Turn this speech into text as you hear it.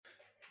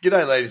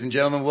G'day, ladies and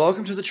gentlemen.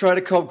 Welcome to the Trader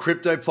Cobb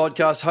Crypto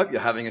Podcast. Hope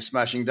you're having a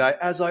smashing day,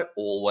 as I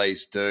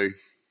always do.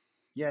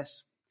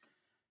 Yes,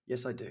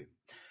 I do.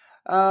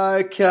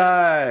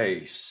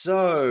 Okay,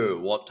 so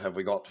what have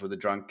we got for the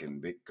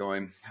drunken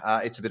Bitcoin?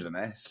 It's a bit of a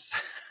mess.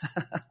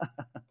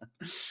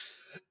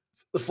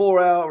 The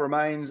 4 hour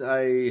remains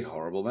a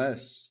horrible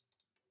mess.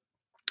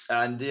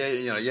 And,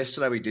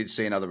 yesterday we did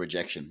see another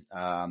rejection.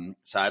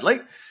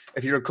 Sadly,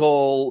 if you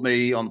recall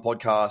me on the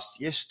podcast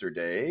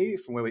yesterday,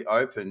 from where we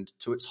opened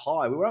to its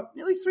high, we were up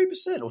nearly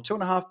 3% or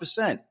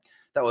 2.5%.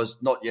 That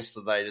was not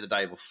yesterday to the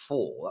day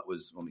before. That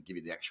was, let me give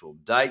you the actual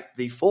date,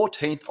 the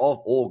 14th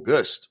of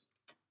August.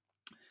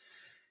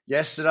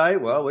 Yesterday,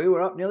 well, we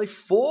were up nearly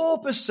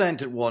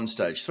 4% at one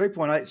stage,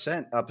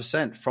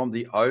 3.8% from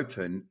the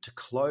open to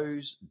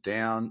close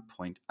down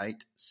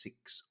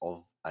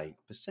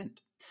 0.86%.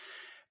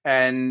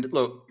 And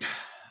look,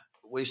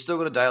 we've still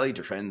got a daily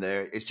trend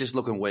there. It's just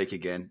looking weak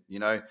again. You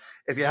know,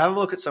 if you have a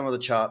look at some of the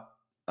chart,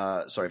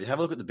 if you have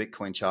a look at the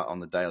Bitcoin chart on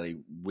the daily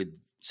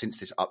since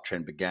this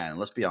uptrend began,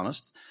 let's be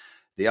honest,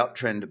 the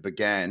uptrend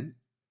began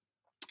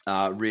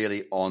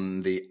really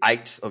on the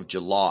 8th of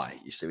July.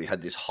 You see, we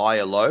had this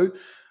higher low,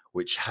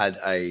 which had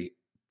the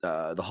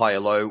higher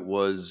low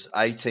was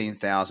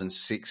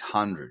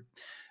 18,600.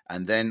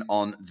 And then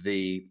and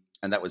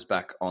that was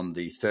back on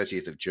the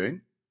 30th of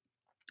June.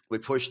 We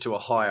pushed to a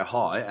higher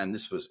high, and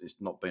it's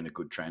not been a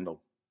good trend.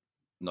 I'll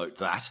note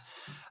that.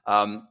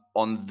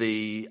 On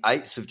the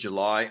 8th of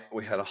July,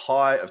 we had a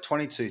high of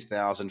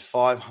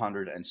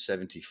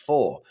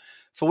 22,574,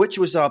 for which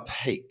was our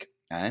peak.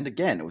 And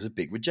again, it was a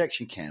big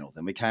rejection candle.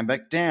 Then we came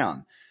back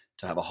down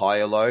to have a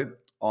higher low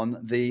on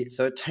the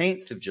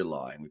 13th of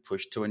July, and we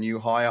pushed to a new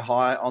higher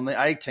high on the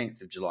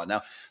 18th of July.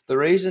 Now, the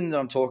reason that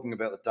I'm talking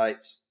about the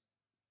dates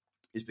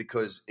is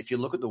because if you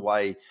look at the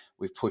way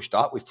we've pushed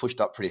up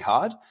pretty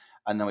hard,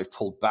 and then we've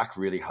pulled back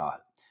really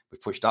hard.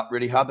 We've pushed up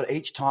really hard, but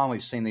each time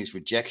we've seen these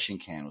rejection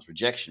candles,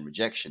 rejection.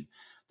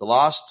 The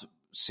last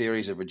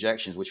series of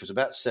rejections, which was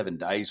about 7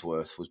 days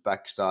worth, was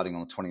back starting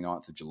on the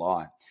 29th of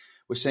July.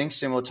 We're seeing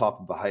similar type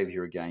of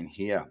behavior again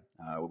here,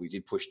 where we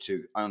did push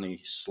to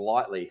only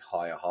slightly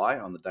higher high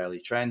on the daily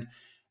trend,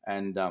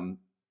 and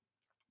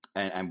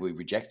we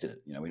rejected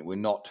it. You know,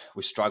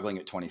 we're struggling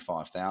at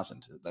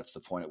 25,000. That's the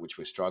point at which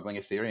we're struggling.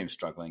 Ethereum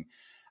struggling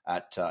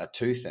at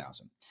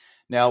 2,000.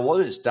 Now, what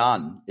it's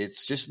done,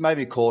 it's just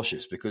maybe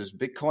cautious because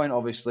Bitcoin,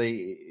 obviously,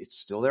 it's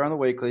still there on the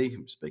weekly.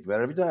 We speak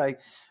about it every day.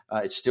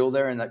 It's still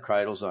there in that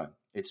cradle zone.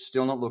 It's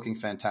still not looking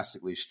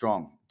fantastically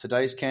strong.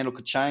 Today's candle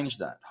could change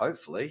that.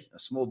 Hopefully, a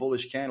small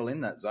bullish candle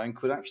in that zone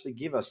could actually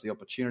give us the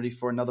opportunity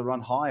for another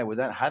run higher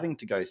without having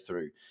to go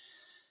through,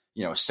 a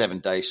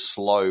 7-day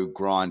slow,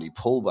 grindy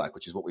pullback,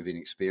 which is what we've been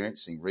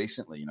experiencing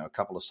recently. A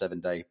couple of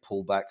 7-day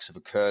pullbacks have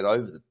occurred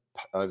over the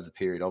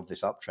period of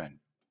this uptrend.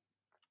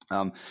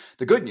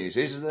 The good news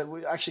is that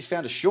we actually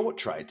found a short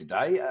trade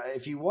today.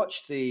 If you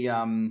watch the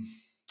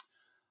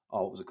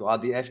what was it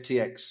called? The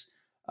FTX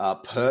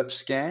perp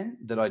scan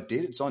that I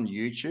did. It's on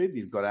YouTube.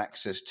 You've got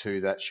access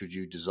to that should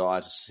you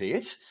desire to see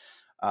it.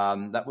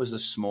 That was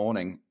this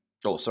morning.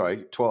 Oh,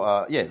 sorry,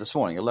 this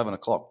morning, 11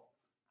 o'clock.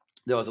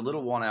 There was a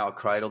little 1 hour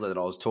cradle that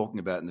I was talking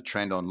about in the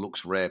trend on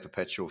Looks Rare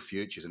Perpetual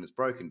Futures, and it's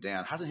broken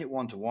down. Hasn't hit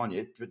 1-to-1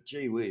 yet, but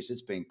gee whiz,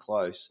 it's been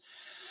close.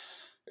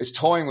 It's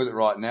toying with it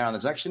right now, and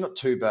there's actually not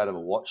too bad of a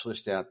watch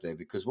list out there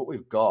because what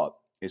we've got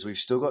is we've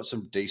still got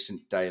some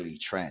decent daily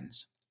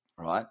trends,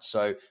 right?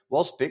 So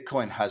whilst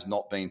Bitcoin has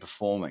not been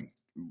performing,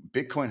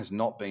 Bitcoin has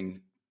not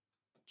been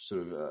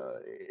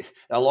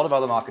a lot of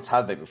other markets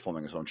have been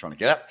performing is what I'm trying to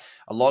get at.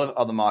 A lot of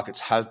other markets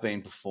have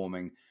been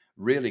performing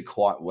really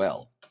quite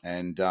well,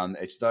 and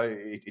it's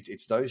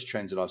those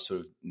trends that I've sort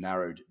of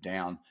narrowed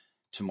down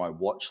to my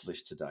watch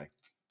list today.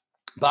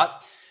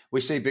 But we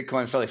see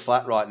Bitcoin fairly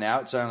flat right now.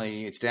 It's down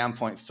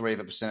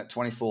 0.3% at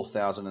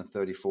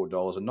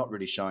 $24,034 and not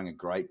really showing a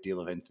great deal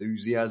of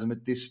enthusiasm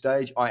at this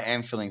stage. I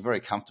am feeling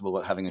very comfortable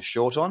about having a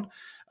short on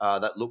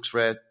that Looks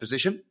Rare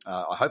position.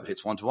 I hope it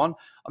hits 1-to-1.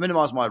 I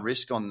minimize my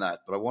risk on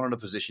that, but I wanted a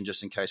position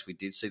just in case we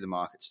did see the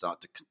market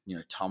start to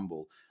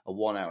tumble. A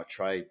 1 hour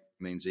trade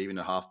means even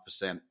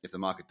 0.5%. If the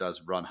market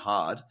does run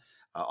hard,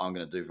 I'm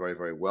going to do very,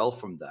 very well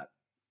from that.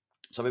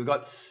 So we've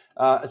got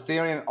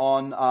Ethereum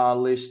on our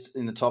list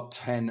in the top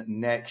 10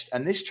 next,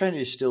 and this trend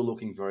is still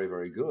looking very,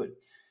 very good.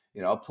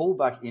 A pull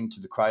back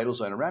into the cradle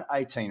zone around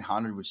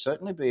 1,800 would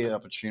certainly be an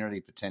opportunity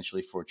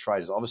potentially for a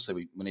trade. Obviously,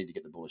 we need to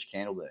get the bullish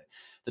candle there.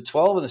 The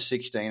 12 and the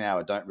 16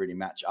 hour don't really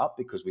match up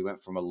because we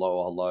went from a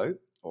low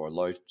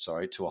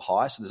to a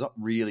high, so there's not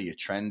really a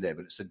trend there,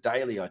 but it's the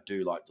daily I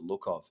do like the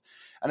look of.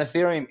 And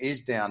Ethereum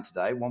is down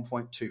today,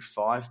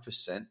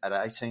 1.25% at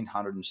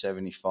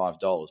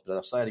 $1,875. But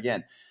I'll say it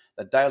again,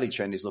 the daily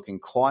trend is looking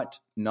quite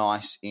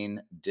nice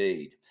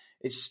indeed.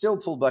 It's still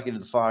pulled back into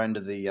the far end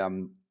of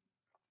the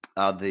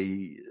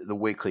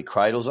weekly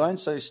cradle zone,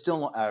 so it's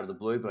still not out of the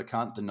blue, but I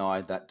can't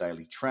deny that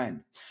daily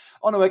trend.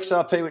 On to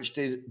XRP, which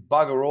did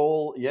bugger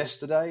all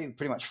yesterday,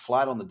 pretty much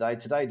flat on the day.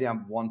 Today,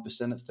 down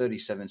 1% at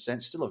 37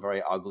 cents. Still a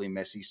very ugly,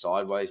 messy,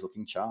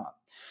 sideways-looking chart.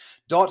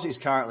 DOT is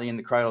currently in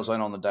the cradle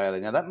zone on the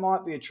daily. Now, that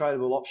might be a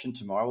tradable option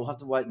tomorrow. We'll have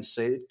to wait and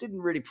see. It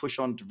didn't really push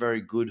on to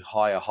very good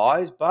higher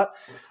highs, but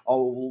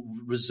I'll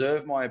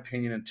reserve my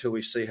opinion until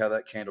we see how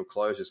that candle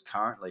closes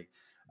currently.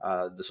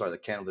 The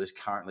candle that is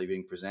currently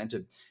being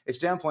presented. It's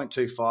down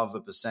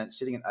 0.25%,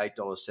 sitting at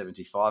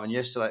 $8.75, and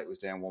yesterday it was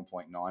down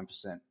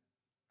 1.9%.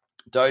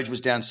 Doge was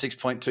down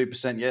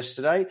 6.2%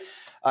 yesterday.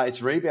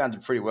 It's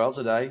rebounded pretty well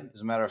today. As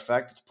a matter of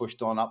fact, it's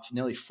pushed on up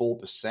nearly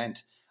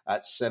 4%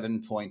 at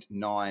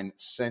 7.9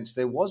 cents.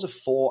 There was a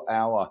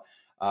 4-hour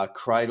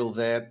cradle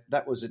there.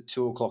 That was at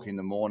 2 o'clock in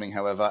the morning,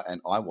 however,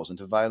 and I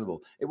wasn't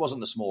available. It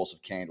wasn't the smallest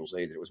of candles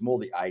either. It was more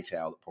the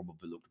 8-hour that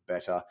probably looked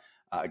better.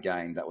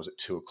 Again, that was at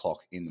 2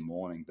 o'clock in the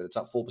morning, but it's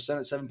up 4%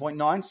 at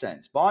 7.9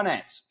 cents.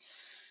 Binance.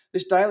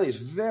 This daily is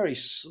very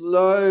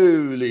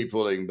slowly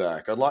pulling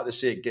back. I'd like to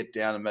see it get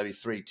down to maybe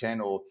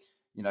 310 or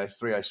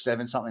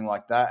 307, something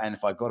like that. And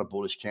if I got a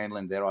bullish candle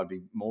in there, I'd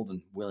be more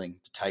than willing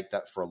to take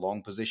that for a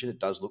long position. It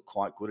does look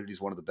quite good. It is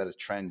one of the better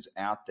trends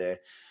out there.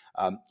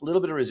 A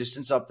little bit of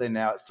resistance up there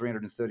now at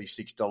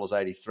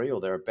 $336.83 or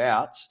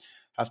thereabouts.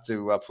 Have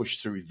to push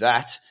through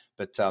that.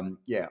 But,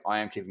 I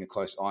am keeping a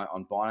close eye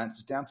on Binance.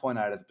 It's down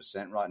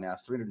 0.8% right now,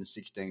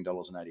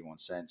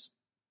 $316.81.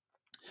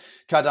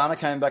 Cardano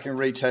came back and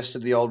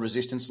retested the old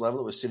resistance level.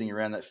 It was sitting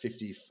around that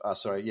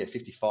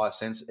 55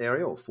 cents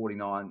area or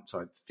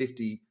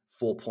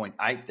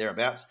 54.8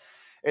 thereabouts.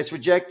 It's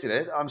rejected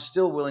it. I'm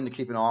still willing to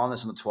keep an eye on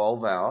this on the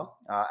 12-hour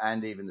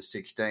and even the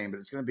 16,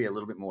 but it's going to be a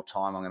little bit more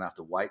time. I'm going to have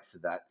to wait for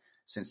that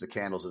since the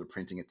candles that are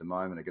printing at the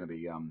moment are going to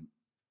be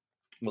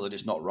they're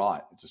just not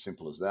right. It's as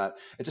simple as that.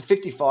 It's at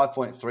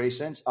 55.3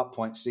 cents, up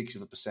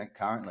 0.6%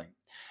 currently.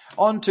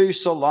 On to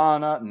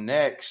Solana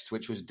next,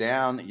 which was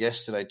down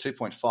yesterday,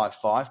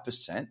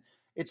 2.55%.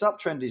 Its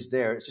uptrend is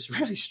there. It's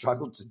just really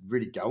struggled to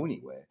really go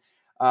anywhere.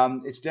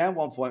 It's down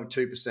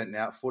 1.2%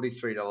 now at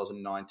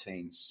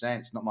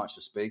 $43.19. Not much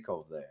to speak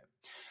of there.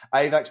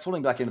 AVAX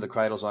pulling back into the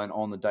cradle zone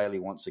on the daily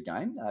once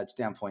again. It's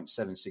down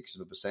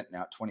 0.76%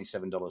 now at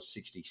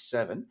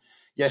 $27.67.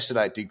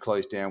 Yesterday it did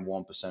close down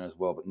 1% as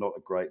well, but not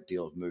a great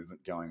deal of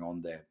movement going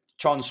on there.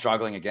 Tron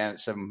struggling again at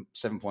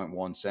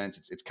 7.1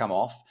 cents. It's come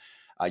off.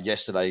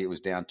 Yesterday it was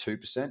down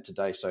 2%.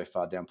 Today so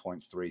far down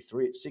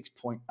 0.33 at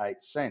 6.8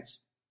 cents.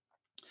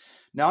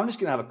 Now I'm just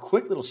going to have a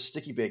quick little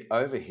sticky beak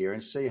over here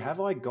and see, have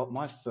I got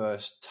my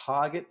first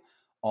target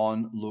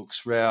on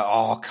looks rare?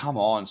 Oh, come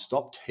on.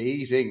 Stop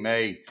teasing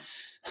me.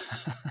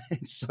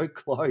 It's so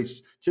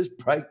close. Just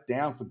break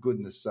down, for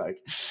goodness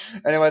sake.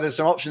 Anyway, there's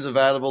some options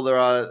available. There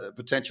are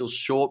potential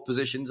short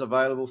positions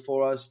available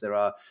for us. There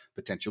are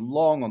potential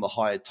long on the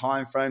higher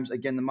time frames.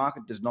 Again, the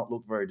market does not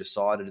look very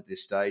decided at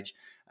this stage,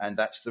 and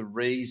that's the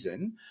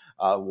reason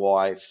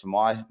why, for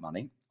my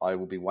money, I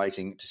will be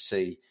waiting to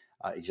see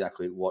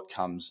exactly what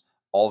comes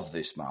of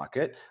this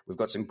market. We've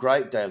got some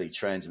great daily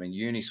trends. I mean,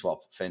 Uniswap,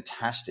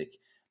 fantastic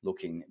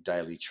looking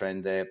daily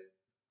trend there.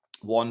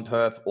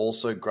 OnePerp,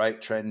 also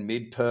great trend.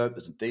 MidPerp,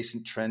 there's a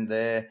decent trend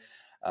there.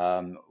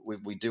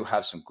 We do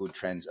have some good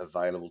trends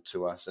available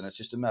to us, and it's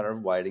just a matter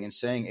of waiting and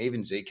seeing.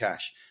 Even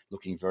Zcash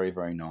looking very,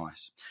 very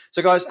nice.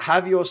 So, guys,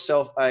 have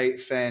yourself a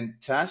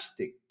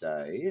fantastic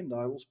day, and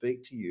I will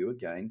speak to you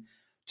again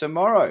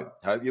tomorrow.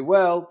 Hope you're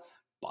well.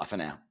 Bye for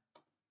now.